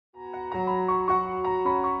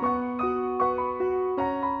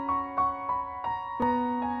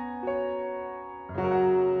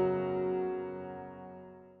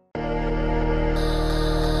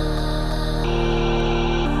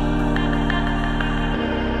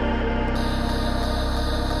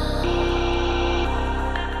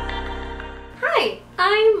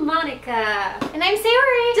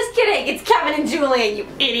It's Kevin and Julia, you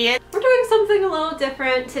idiot. We're doing something a little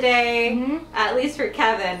different today, at least for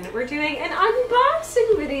Kevin. We're doing an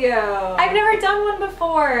unboxing video. I've never done one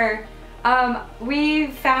before. We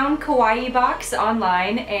found Kawaii box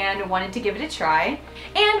online and wanted to give it a try.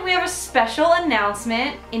 And we have a special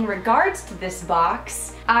announcement in regards to this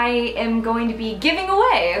box. I am going to be giving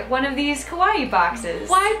away one of these Kawaii boxes.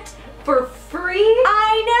 What? For free?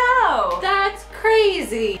 I know! That's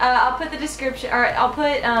crazy. I'll put the description, or I'll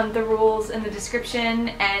put the rules in the description,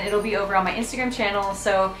 and it'll be over on my Instagram channel.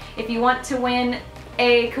 So if you want to win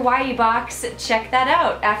a Kawaii box, check that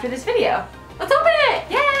out after this video. Let's open it!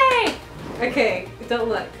 Yay! Okay, don't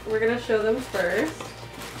look. We're gonna show them first.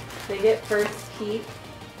 They get first peek.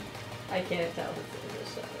 I can't tell.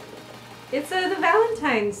 It's the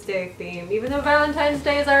Valentine's Day theme, even though Valentine's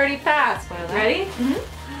Day is already passed. Ready?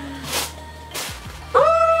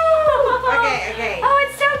 Okay. Oh,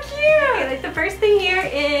 it's so cute! Okay, like the first thing here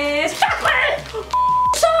is chocolate!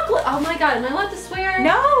 Chocolate! Oh my god, am I allowed to swear?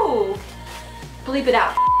 No! Bleep it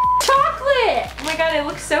out. Chocolate! Oh my god, it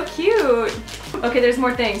looks so cute. Okay, there's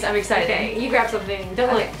more things. I'm excited. Okay, you grab something.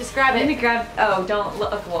 Don't look. Just grab it. Let me grab. Oh, don't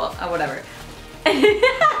look. Well, whatever.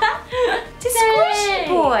 It's a squishy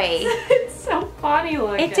boy. It's so funny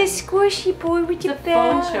looking. It's a squishy boy with a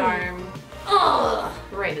phone charm. Ugh!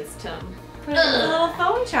 Right, it's Tim. Put a little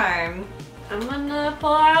phone charm. I'm gonna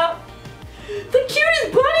pull out the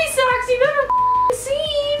cutest bunny socks you've ever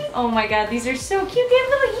seen. Oh my god, these are so cute. They have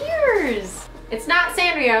little ears. It's not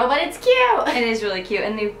Sanrio, but it's cute. It is really cute,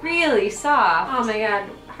 and they're really soft. Oh my god,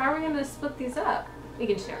 how are we gonna split these up? We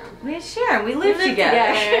can share them. We share them. We live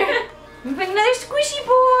together. We put another squishy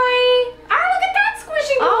boy. Ah, look at that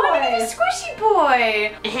squishy boy. Oh, look at the squishy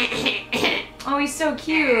boy. Oh, he's so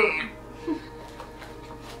cute.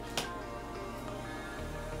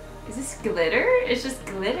 Is this glitter? It's just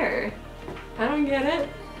glitter. I don't get it.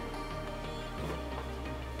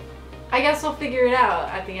 I guess we'll figure it out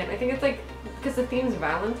at the end. I think it's like, because the theme's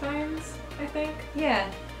Valentine's, I think. Yeah.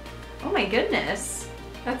 Oh my goodness.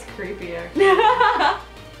 That's creepy, actually.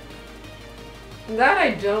 That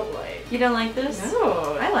I don't like. You don't like this?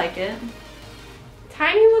 No. I like it.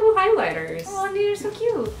 Tiny little highlighters. Oh, these are so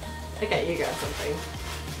cute. Okay, you got something.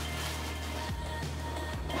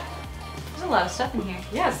 There's a lot of stuff in here.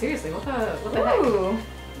 Yeah, seriously, what the Ooh. heck?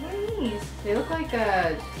 What are these? They look like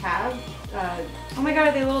a tab. Oh my god,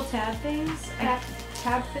 are they little tab things?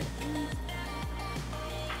 Tab fit things?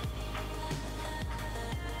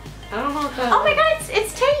 I don't know what the... Oh my god,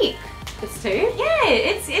 it's tape! It's tape? Yeah,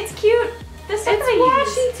 it's cute. The stuff It's that I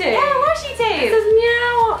washi use. tape. Yeah, washi tape. It says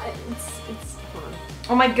meow. It's fun.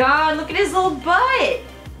 Oh my god, look at his little butt!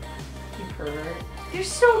 You pervert. They're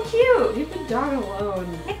so cute! Leave the dog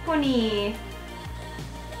alone. Nick Bunny.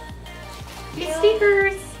 These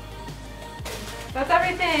stickers. That's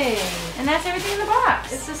everything. And that's everything in the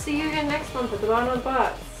box. It's to see you again next month at the bottom of the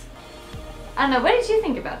box. I don't know, what did you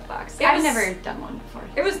think about the box? I've never done one before.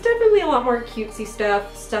 It was definitely a lot more cutesy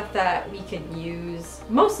stuff that we could use.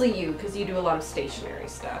 Mostly you, because you do a lot of stationery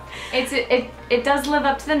stuff. It does live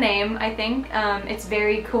up to the name, I think. It's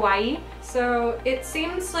very kawaii. So it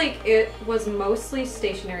seems like it was mostly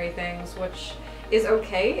stationery things, which is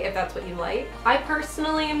okay if that's what you like. I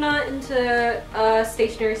personally am not into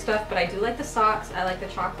stationery stuff, but I do like the socks, I like the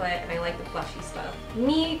chocolate, and I like the plushy stuff.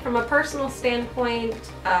 Me, from a personal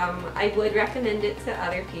standpoint, I would recommend it to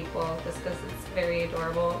other people just because it's very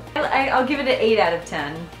adorable. I'll give it an 8 out of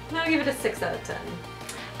 10. No, I'll give it a 6 out of 10.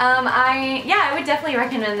 I would definitely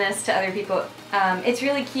recommend this to other people. It's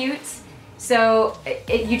really cute, so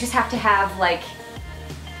you just have to have, like,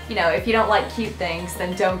 you know, if you don't like cute things,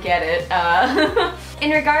 then don't get it.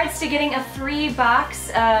 In regards to getting a free box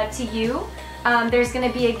to you, there's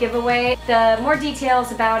going to be a giveaway. The more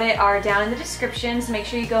details about it are down in the description, so make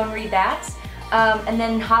sure you go and read that. And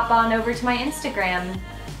then hop on over to my Instagram,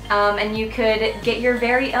 and you could get your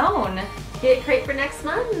very own. Get crate for next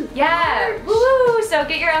month. Yeah, woo! So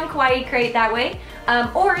get your own Kawaii crate that way.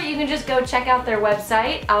 Or you can just go check out their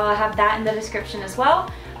website. I'll have that in the description as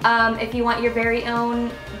well. If you want your very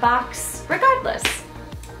own box, regardless.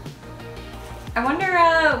 I wonder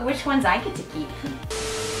which ones I get to keep.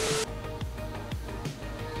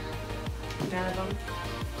 None of them.